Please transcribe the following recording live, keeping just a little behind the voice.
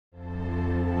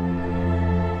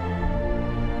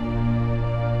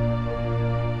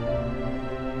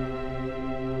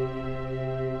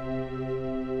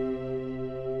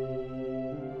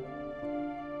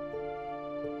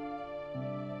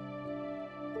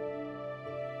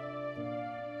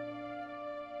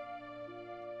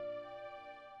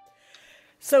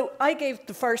So I gave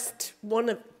the first one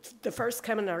of the first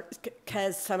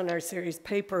KES seminar series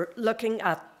paper looking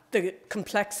at the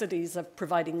complexities of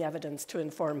providing evidence to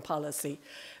inform policy,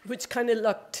 which kind of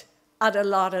looked at a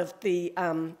lot of the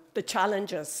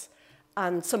challenges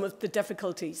and some of the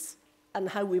difficulties and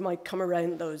how we might come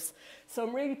around those. So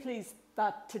I'm really pleased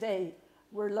that today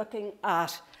we're looking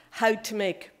at how to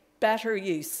make better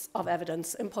use of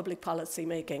evidence in public policy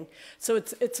making. So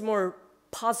it's a more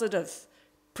positive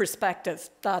perspective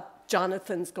that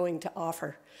Jonathan's going to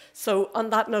offer. So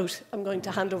on that note, I'm going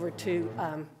to hand over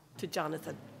to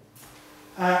Jonathan.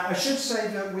 I should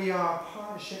say that we are a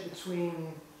partnership between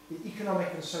the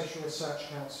Economic and Social Research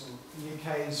Council, the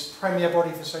UK's premier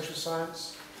body for social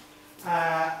science,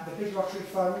 the Big Lottery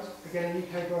Fund, again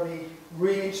a UK body,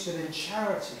 really interested in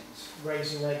charities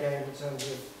raising their game in terms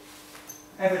of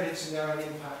evidencing their own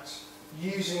impact,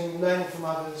 learning from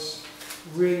others,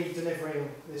 really delivering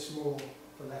this more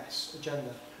for less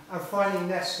agenda. And finally,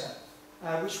 Nesta,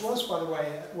 which was, by the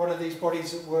way, one of these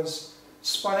bodies that was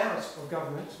spun out of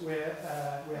government. We're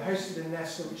hosted in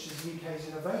Nesta, which is the UK's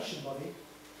innovation body.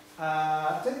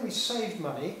 I don't think we saved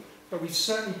money, but we've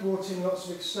certainly brought in lots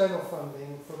of external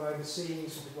funding from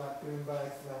overseas, people like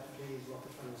Bloomberg, philanthropies,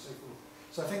 Rocket Fund and so forth.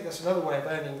 So I think that's another way of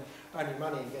earning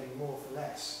money and getting more for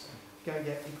less. Go and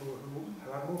get people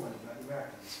who have more money, like the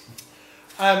Americans.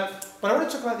 But I want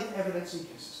to talk about the evidence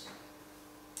ecosystem.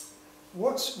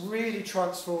 What's really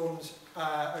transformed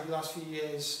over the last few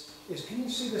years is, can you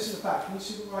see this in the back? Can you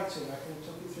see the writing? I can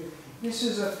talk you through. This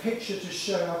is a picture to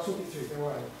show, I'll talk you through, don't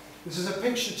worry. This is a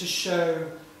picture to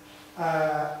show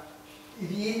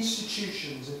the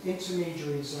institutions and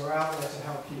intermediaries that are out there to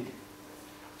help you.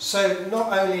 So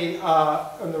not only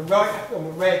on the right, on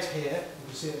the red here, you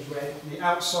can see it as red, the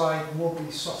outside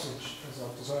wobbly sausage, as our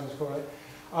designers call it,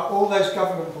 are all those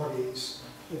government bodies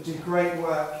that do great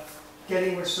work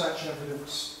getting research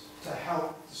evidence to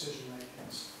help decision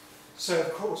makers. So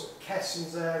of course, KES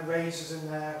is there, RAISE is in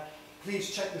there. Please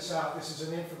check this out. This is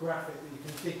an infographic that you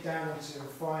can dig down into and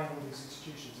find all these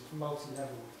institutions. It's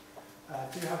multi-level.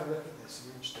 Do have a look at this if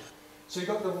you're interested. So you've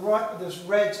got this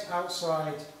red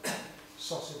outside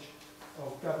sausage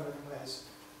of government players.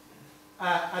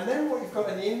 And then what you've got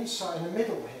in the inside, in the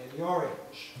middle here, the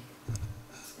orange,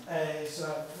 is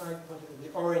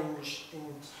the orange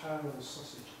internal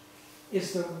sausage,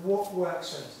 is the what work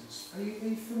centres. Are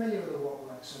you familiar with the what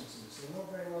work centres? They're not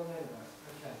very well known about.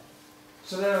 Okay.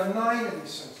 So there are 9 of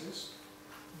these centres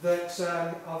that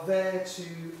are there to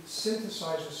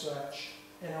synthesise research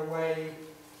in a way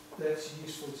that's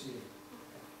useful to you,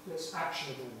 that's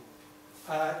actionable.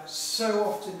 So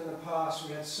often in the past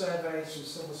we had surveys from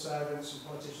civil servants and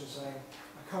politicians saying,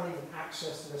 I can't even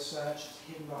access the research, it's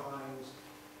hidden behind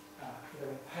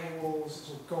academic paywalls, it's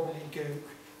all gobbledygook.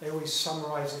 They always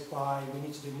summarise it by, we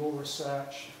need to do more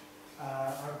research.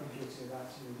 I've been guilty of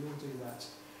that, you'll do that.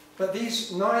 But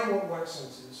these 9 what work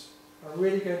centres are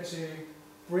really going to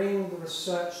bring the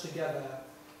research together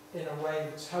in a way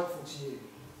that's helpful to you.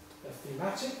 They're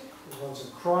thematic, there's ones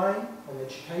on crime, on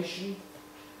education.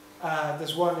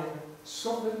 There's one in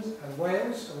Scotland and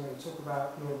Wales, and we're going to talk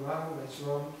about Northern Ireland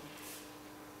later on.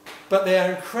 But they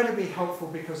are incredibly helpful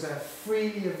because they're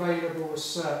freely available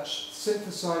research,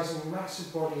 synthesising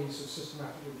massive bodies of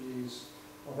systematic reviews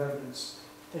of evidence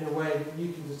in a way that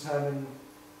you can determine,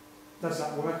 does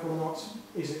that work or not?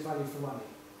 Is it value for money?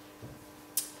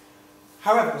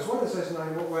 However, as well as those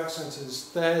 9 what work centres,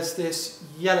 there's this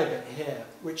yellow bit here,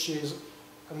 which is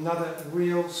another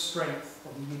real strength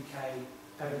of the UK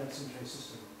evidence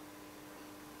ecosystem.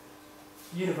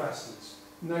 Universities,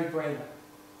 no-brainer.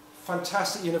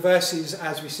 Fantastic universities,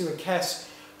 as we see with KES,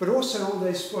 but also all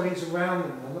those bodies around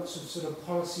them, and lots of sort of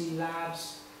policy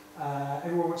labs.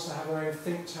 Everyone wants to have their own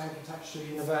think tank attached to a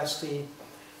university.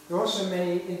 There are also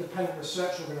many independent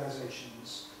research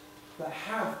organisations that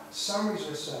have summaries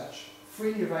of research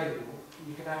freely available that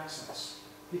you can access.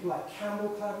 People like Campbell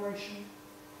Collaboration,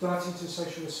 Dartington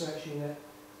Social Research Unit,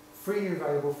 freely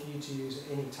available for you to use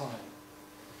at any time.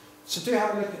 So do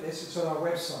have a look at this, it's on our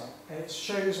website, and it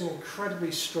shows an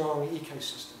incredibly strong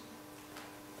ecosystem.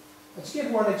 And to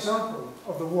give one example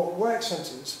of the what work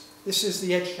centres, this is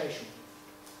the education.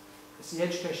 It's the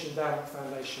Education Endowment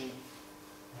Foundation,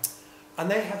 and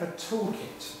they have a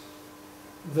toolkit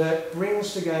that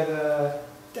brings together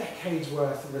decades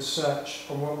worth of research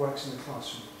on what works in the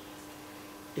classroom.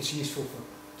 It's useful for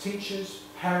teachers,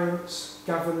 parents,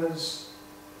 governors,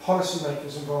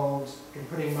 policymakers involved in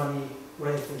putting money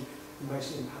where they think the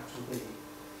most impact will be.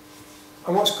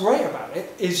 And what's great about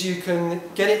it is you can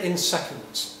get it in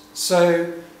seconds.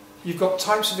 So you've got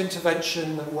types of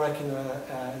intervention that work in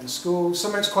the school.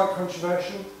 Some of it's quite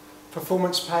controversial.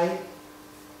 Performance pay.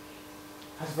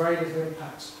 has very little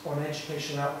impact on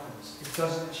educational outcomes. It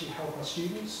doesn't actually help our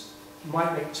students. It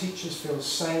might make teachers feel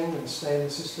sane and stay in the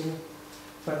system,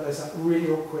 but there's that really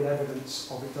awkward evidence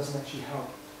of it doesn't actually help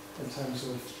in terms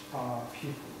of our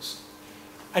pupils.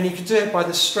 And you can do it by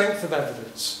the strength of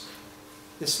evidence,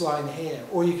 this line here,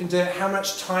 or you can do it how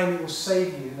much time it will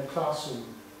save you in the classroom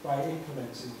by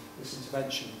implementing this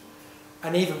intervention,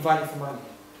 and even value for money.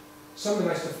 Some of the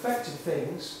most effective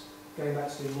things, going back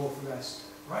to doing more for less,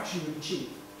 are actually really cheap.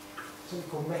 Something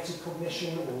called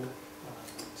metacognition, or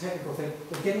technical thing,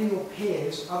 but getting your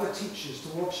peers, other teachers, to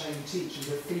watch how you teach and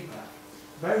give feedback.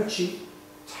 Very cheap,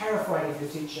 terrifying if you're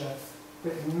a teacher,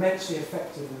 but immensely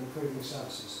effective in improving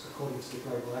services, according to the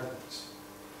global evidence.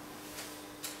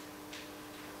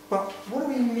 But what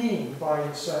do we mean by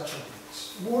research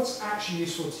evidence? What's actually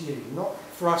useful to you? Not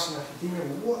for us in academia,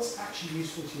 but what's actually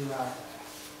useful to you out there?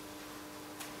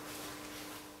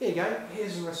 Here you go,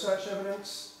 here's the research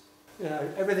evidence. You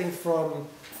know, everything from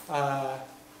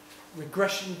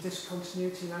regression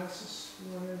discontinuity analysis,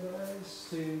 you know those,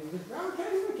 to,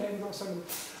 okay, we've got some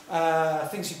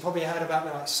things you've probably heard about,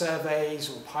 like surveys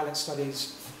or pilot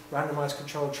studies, randomized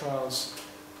controlled trials.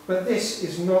 But this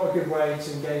is not a good way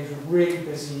to engage with really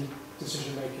busy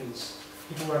decision makers,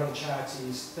 people running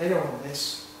charities. They don't want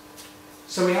this.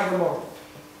 So we have a model.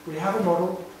 We have a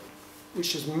model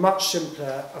which is much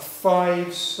simpler, a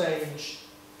 5-stage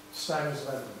standards of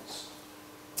evidence.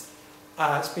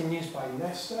 It's been used by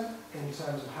Nesta in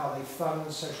terms of how they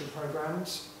fund social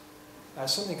programs.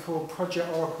 Something called Project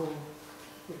Oracle,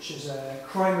 which is a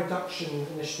crime reduction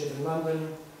initiative in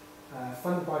London,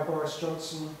 funded by Boris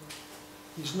Johnson.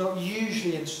 He's not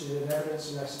usually interested in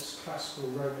evidence unless it's classical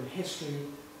Roman history,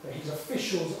 but his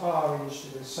officials are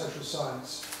interested in social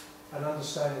science and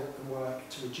understanding what can work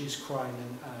to reduce crime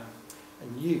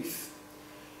and youth.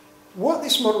 What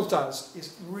this model does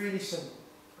is really simple,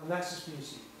 and that's its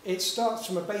beauty. It starts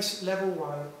from a basic level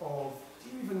 1 of, do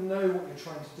you even know what you're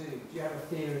trying to do? Do you have a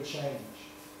theory of change?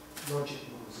 Logic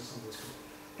models or something it's called.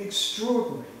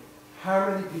 Extraordinary how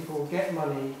many people get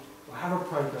money or have a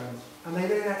program and they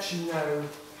don't actually know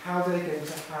how they're going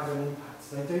to have an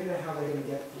impact. They don't know how they're going to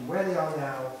get from where they are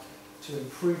now to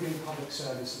improving public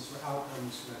services for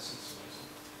outcomes for their citizens.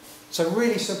 So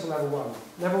really simple level 1.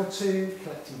 Level 2,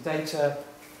 collecting data.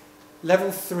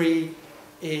 Level 3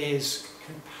 is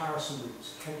comparison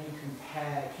groups. Can you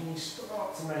compare? Can you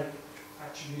start to make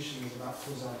attributions about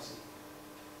causality?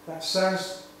 That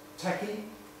sounds techy,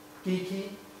 geeky.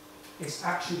 It's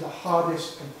actually the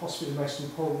hardest and possibly the most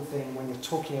important thing when you're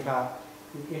talking about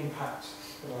the impact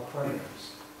of our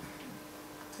programs.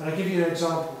 And I'll give you an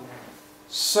example.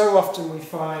 So often we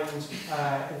find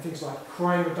in things like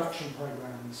crime reduction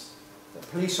programs that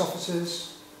police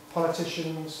officers,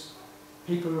 politicians,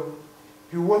 people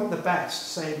who want the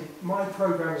best say, my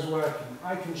program is working,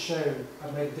 I can show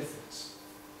I've made a difference.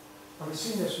 And we've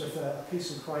seen this with a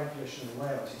peace and crime commission in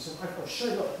Wales. He said, I've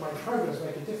shown look, my programs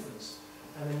make a difference.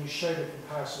 And then you showed a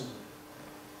comparison group.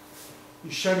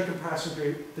 You showed a comparison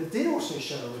group that did also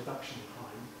show a reduction in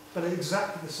crime, but at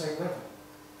exactly the same level.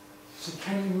 So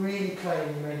can you really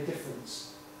claim you made a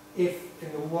difference if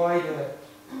in the wider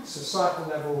societal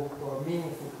level or a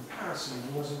meaningful comparison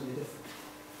it wasn't really different?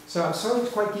 So I'm sorry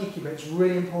it's quite geeky, but it's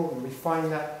really important. We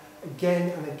find that again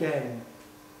and again,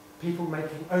 people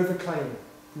overclaiming,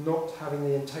 not having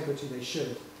the integrity they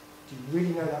should. Do you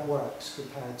really know that works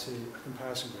compared to a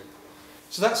comparison group?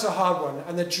 So that's a hard one.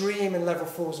 And the dream in level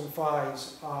 4s and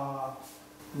 5s are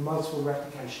multiple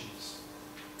replications.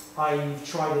 I've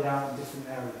tried it out in different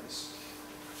areas.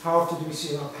 How often do we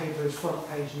see in our papers, front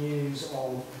page news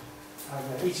of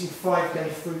eating 5-day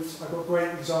fruits? I've got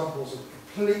great examples of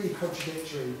completely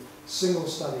contradictory single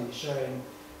studies showing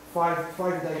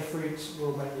 5-a-day fruits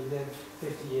will make you live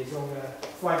 50 years longer.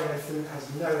 5-a-day fruit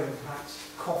has no impact.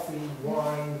 Coffee,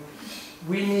 wine.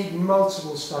 We need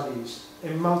multiple studies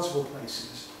in multiple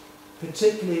places,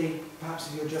 particularly perhaps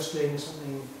if you're just doing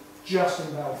something just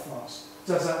in Belfast.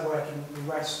 Does that work in the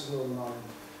rest of Northern Ireland?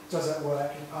 Does that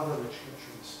work in other rich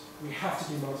countries? We have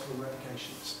to do multiple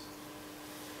replications.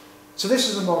 So this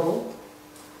is a model.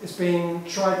 It's been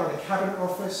tried by the Cabinet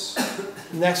Office,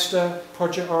 Nesta,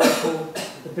 Project Oracle,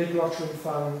 the Big Lottery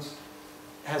Fund.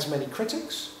 It has many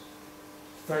critics,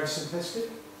 very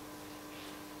simplistic.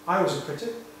 I was a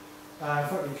critic. I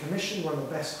thought the Commission, one of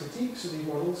the best critiques of these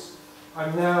models.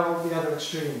 I'm now the other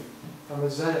extreme. I'm a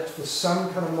zealot for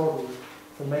some kind of model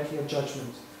for making a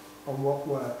judgment on what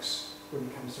works when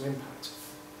it comes to impact.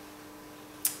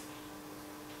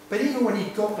 But even when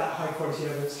you've got that high quality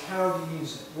evidence, how do you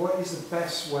use it? What is the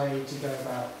best way to go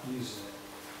about using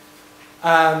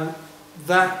it?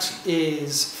 That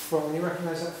is from, you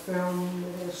recognise that film?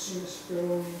 Anyone seen this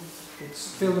film?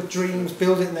 It's Field of Dreams,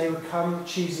 Build It and They Would Come,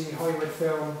 cheesy Hollywood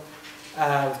film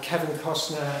with Kevin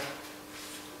Costner.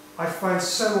 I find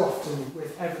so often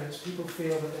with evidence, people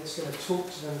feel that it's going to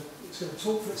talk to them, it's going to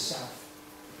talk for itself.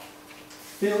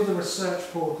 Build a research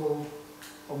portal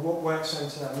on what work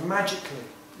centre, and magically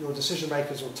your decision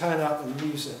makers will turn up and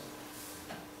use it.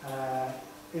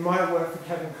 It might work for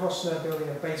Kevin Costner building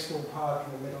a baseball park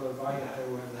in the middle of Idaho,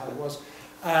 wherever the hell it was.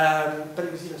 But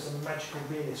it was, you know, some magical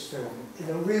realist film. In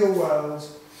the real world,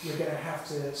 you're going to have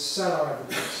to sell our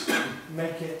evidence,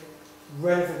 make it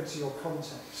relevant to your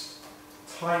context,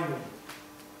 timely.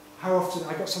 How often,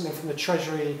 I got something from the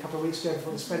Treasury a couple of weeks ago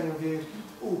before the spending review.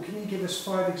 Oh, can you give us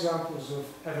 5 examples of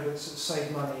evidence that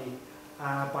saved money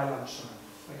by lunchtime?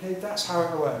 Okay, that's how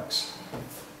it works.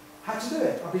 How to do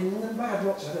it? I've been mad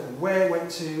not to. I don't know where it went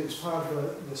to. It's part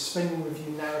of the spending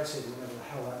review narrative, whatever the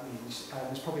hell that means.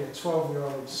 There's probably a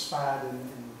 12-year-old SPAD in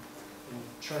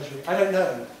Treasury. I don't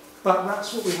know. But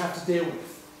that's what we have to deal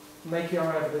with. Making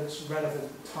our evidence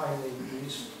relevant, timely, and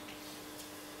useful.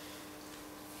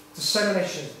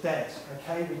 Dissemination is dead,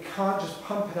 okay? We can't just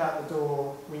pump it out the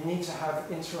door. We need to have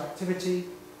interactivity.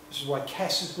 This is why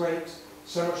KESS is great.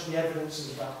 So much of the evidence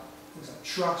is about things like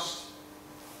trust,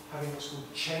 having what's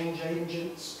called change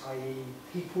agents, i.e.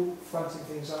 people fronting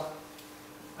things up.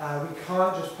 We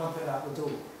can't just pump it out the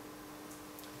door.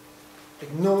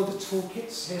 Ignore the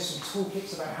toolkits. Here's some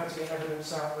toolkits about how to get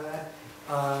evidence out there.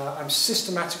 I'm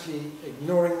systematically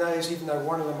ignoring those, even though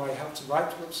one of them I helped to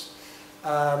write.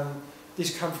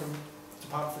 These come from the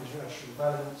Department for International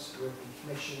Development, the European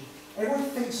Commission. Everyone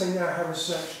thinks they know how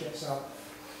research gets out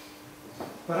there.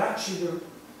 But actually, the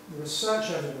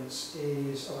research evidence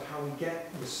is of how we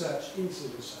get research into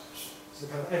research. So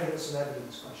the kind of evidence and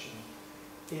evidence question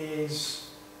is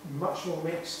much more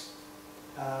mixed,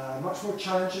 much more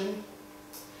challenging.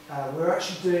 We're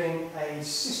actually doing a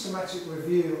systematic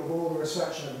review of all the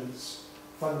research evidence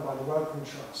funded by the Wellcome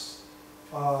Trust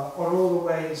on all the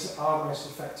ways that are most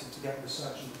effective to get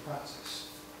research into practice.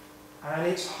 And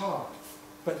it's hard,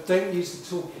 but don't use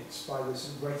the toolkits by the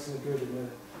sort of great and the good and the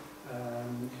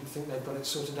who think they've got it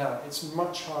sorted out. It's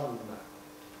much harder than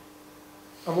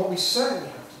that. And what we certainly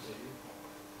have to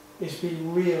do is be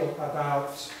real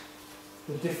about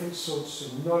the different sorts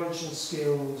of knowledge and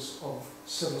skills of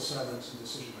civil servants and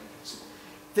decision makers.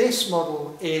 This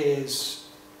model is,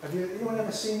 have anyone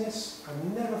ever seen this? I've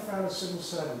never found a civil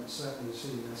servant certainly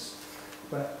seen this,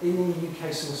 but any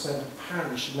UK civil servant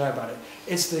apparently should know about it.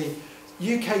 It's the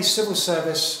UK Civil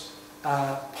Service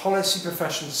Policy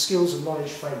Professional Skills and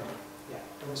Knowledge Framework. Yeah,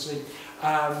 obviously.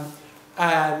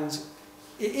 And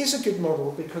it is a good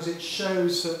model because it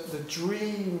shows that the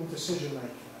dream decision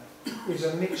maker is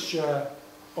a mixture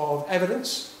of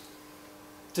evidence,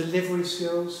 delivery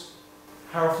skills,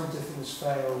 how often do things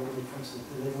fail when it comes to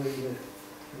the delivery,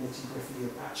 the nitty-gritty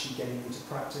of actually getting into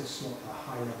practice, not a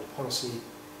high-level policy,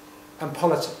 and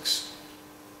politics.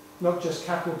 Not just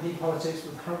capital P politics,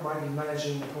 but how might be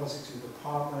managing the politics of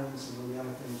departments and all the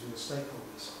other things with the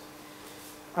stakeholders.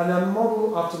 And then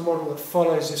model after model that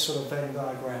follows this sort of Venn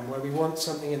diagram, where we want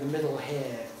something in the middle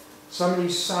here, somebody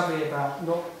who's savvy about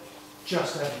not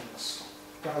just evidence.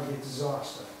 That would be a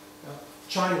disaster. Now,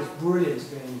 China's brilliant at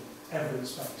being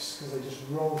evidence-based because they just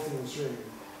roll things through,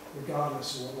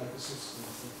 regardless of what local systems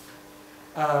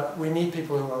think. We need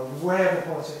people who are aware of the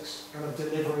politics and of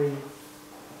delivery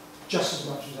just as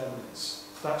much as evidence.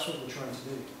 That's what we're trying to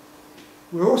do.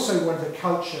 We also want a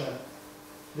culture,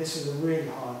 this is really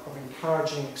hard, of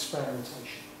encouraging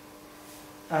experimentation.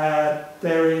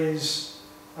 There is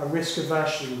a risk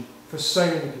aversion for so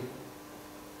many people.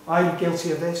 I'm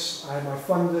guilty of this. I have my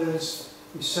funders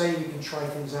who say we can try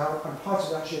things out. I'm part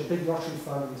of actually a big lottery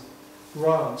fund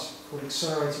grant called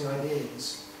Accelerating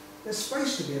Ideas. It's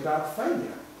supposed to be about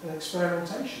failure and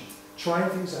experimentation, trying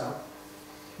things out,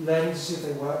 learning to see if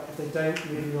they work. If they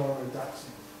don't, moving on and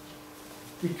adapting.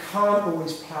 We can't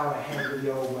always plough ahead with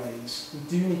the old ways.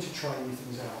 We do need to try new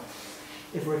things out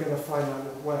if we're going to find out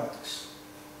what works.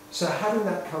 So having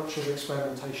that culture of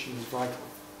experimentation is vital.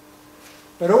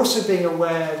 But also being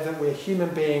aware that we're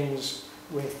human beings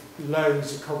with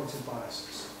loads of cognitive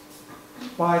biases.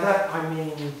 By that I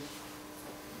mean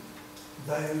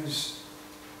those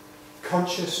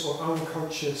conscious or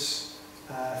unconscious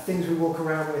things we walk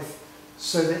around with,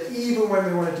 so that even when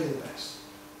we want to do the best,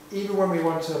 even when we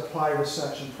want to apply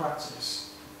research and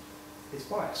practice, it's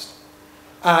biased.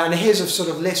 And here's a sort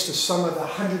of list of some of the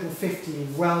 150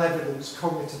 well-evidenced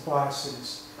cognitive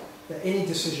biases that any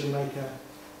decision maker,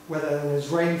 whether an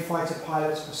Israeli fighter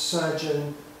pilot, a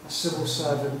surgeon, a civil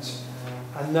servant,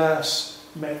 a nurse,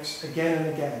 makes again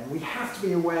and again. We have to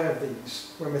be aware of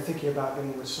these when we're thinking about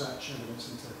bringing research evidence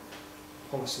into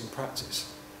policy and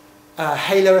practice.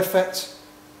 Halo effect.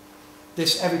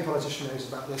 This, every politician knows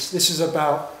about this. This is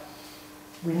about,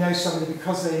 we know somebody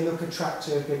because they look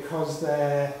attractive, because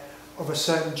they're of a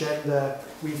certain gender,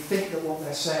 we think that what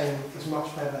they're saying is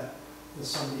much better than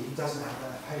somebody who doesn't have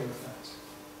that halo effect.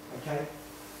 Okay?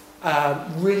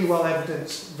 Really well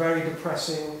evidenced, very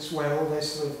depressing. It's where all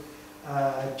those sort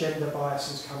of gender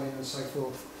biases come in and so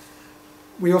forth.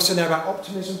 We also know about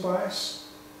optimism bias.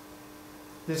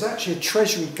 There's actually a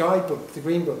Treasury guidebook, the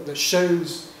Green Book, that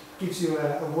gives you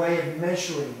a way of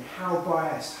measuring how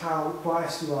biased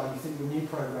you are, you think your new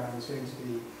programme is going to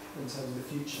be in terms of the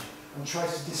future, and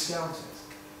tries to discount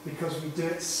it. Because we do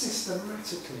it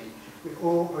systematically.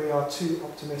 We are too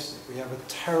optimistic. We have a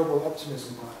terrible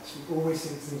optimism bias. We always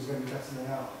think things are going to be better than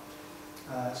they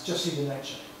are. It's just human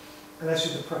nature. Unless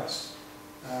you're depressed,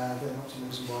 then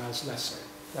optimism bias less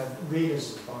so.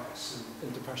 Realism bias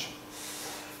and depression.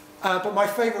 But my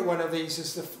favourite one of these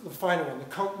is the final one, the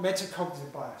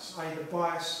metacognitive bias, i.e. the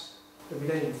bias that we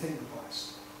don't even think we're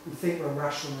biased. We think we're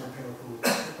rational and empirical,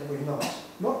 but we're not.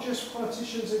 Not just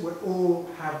politicians, we all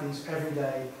have these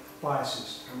everyday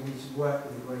biases, and we need to work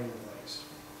with the grain of those.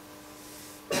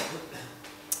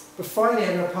 But finally,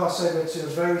 I'm going to pass over to a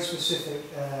very specific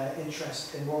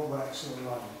interest in what works in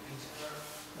relied.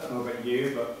 I don't know about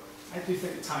you, but I do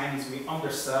think at times we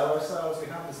undersell ourselves. We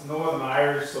have this Northern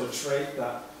Irish sort of trait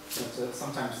that to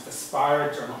sometimes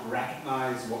disparage or not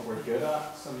recognise what we're good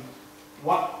at. So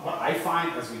what I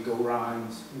find as we go around,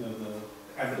 the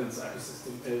evidence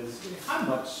ecosystem is how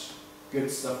much good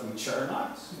stuff we churn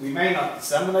out. We may not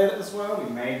disseminate it as well. We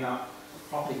may not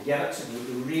properly get it to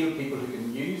the real people who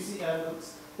can use the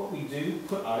evidence. But we do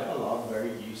put out a lot of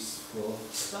very useful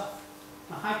stuff.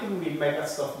 Now, how can we make that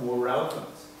stuff more relevant?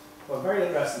 Well, a very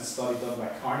interesting study done by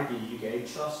Carnegie UK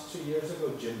Trust 2 years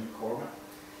ago, Jim McCormick.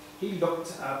 He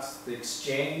looked at the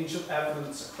exchange of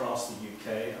evidence across the UK,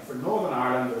 and for Northern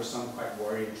Ireland there are some quite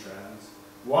worrying trends.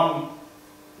 One,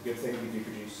 the good thing, we do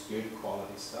produce good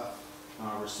quality stuff, and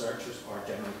our researchers are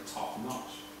generally top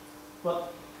notch.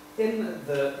 But in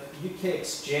the UK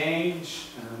exchange,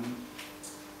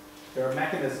 there are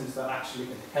mechanisms that actually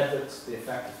inhibit the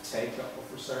effective take-up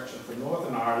of research, and for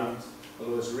Northern Ireland,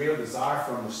 although there's real desire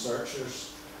from researchers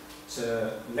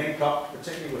to link up,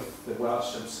 particularly with the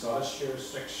Welsh and Scottish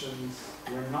jurisdictions,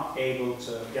 we're not able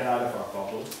to get out of our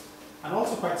bubble. And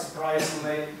also, quite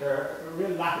surprisingly, there's a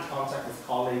real lack of contact with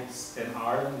colleagues in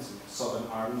Ireland, in Southern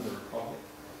Ireland, the Republic.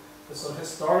 The sort of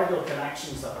historical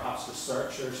connections that perhaps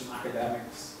researchers and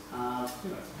academics have,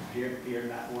 peer-to-peer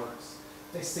networks,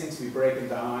 they seem to be breaking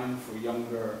down for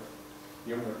younger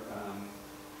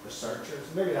researchers.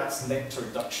 Maybe that's linked to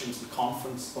reductions in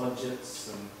conference budgets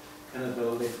and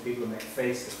inability for people to make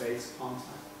face-to-face contact.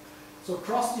 So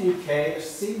across the UK, there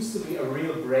seems to be a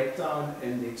real breakdown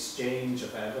in the exchange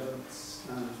of evidence.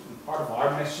 And part of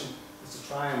our mission is to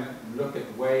try and look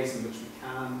at ways in which we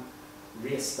can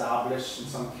re-establish, in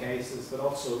some cases, but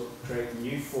also create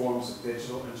new forms of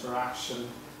digital interaction,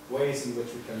 ways in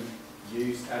which we can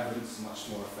use evidence much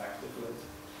more effectively.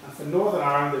 And for Northern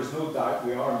Ireland, there's no doubt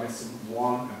we are missing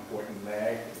one important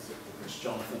leg, which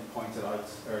Jonathan pointed out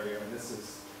earlier, and this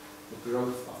is the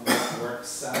growth of network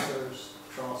centres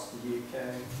across the UK.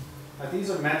 Now, these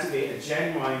are meant to be a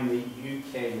genuinely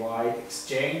UK-wide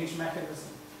exchange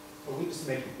mechanism, but we just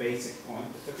make the basic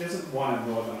point that there isn't one in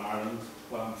Northern Ireland.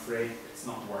 Well, I'm afraid it's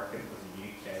not working with a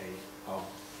UK hub.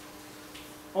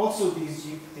 Also, these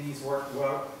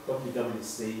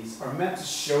WWCs are meant to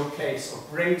showcase or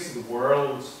bring to the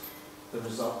world the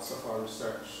results of our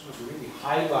research, and to really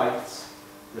highlight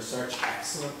research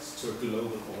excellence to a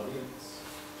global audience.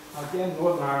 Now, again,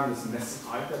 Northern Ireland is missing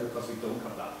out there because we don't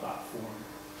have that platform.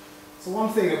 So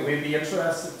one thing that we'd be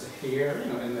interested to hear,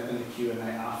 in the Q&A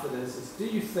after this is, do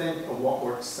you think a What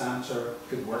Works Centre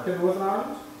could work in Northern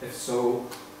Ireland? If so,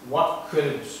 what could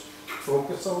it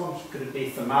focus on? Could it be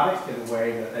thematic in a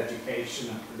way that education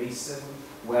and policing,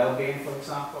 well-being, for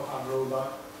example, have rolled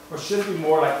out? Or should it be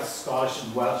more like the Scottish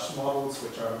and Welsh models,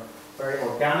 which are very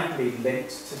organically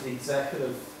linked to the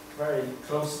executive, very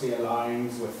closely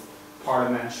aligned with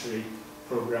parliamentary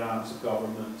programmes of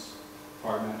government,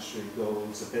 parliamentary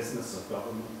goals, the business of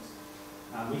government?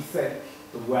 And we think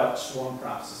the Welsh one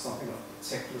perhaps is something of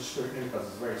particular scrutiny because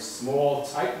it's a very small,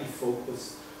 tightly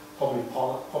focused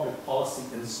public policy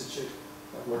institute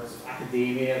that works with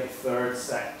academia, the third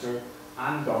sector,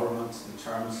 and government in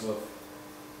terms of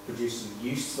producing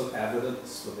useful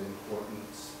evidence for the important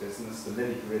business, the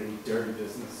nitty-gritty, dirty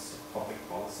business of public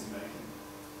policy making.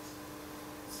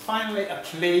 finally a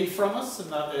plea from us,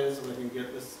 and that is, if I can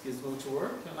get this gizmo to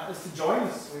work, and that is to join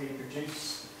us. We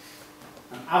produce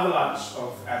an avalanche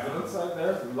of evidence out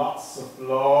there, lots of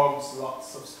blogs,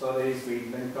 lots of studies. We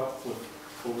link up with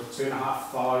over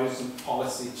 2,500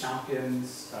 policy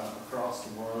champions across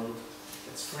the world.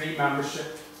 It's free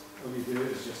membership. All you do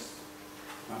is just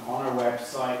on our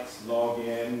website, log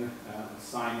in,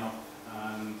 sign up,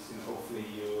 and hopefully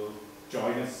you'll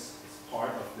join us as part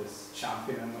of this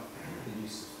championing of the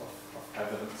use of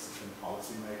evidence in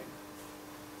policy making.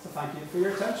 So thank you for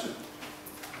your attention.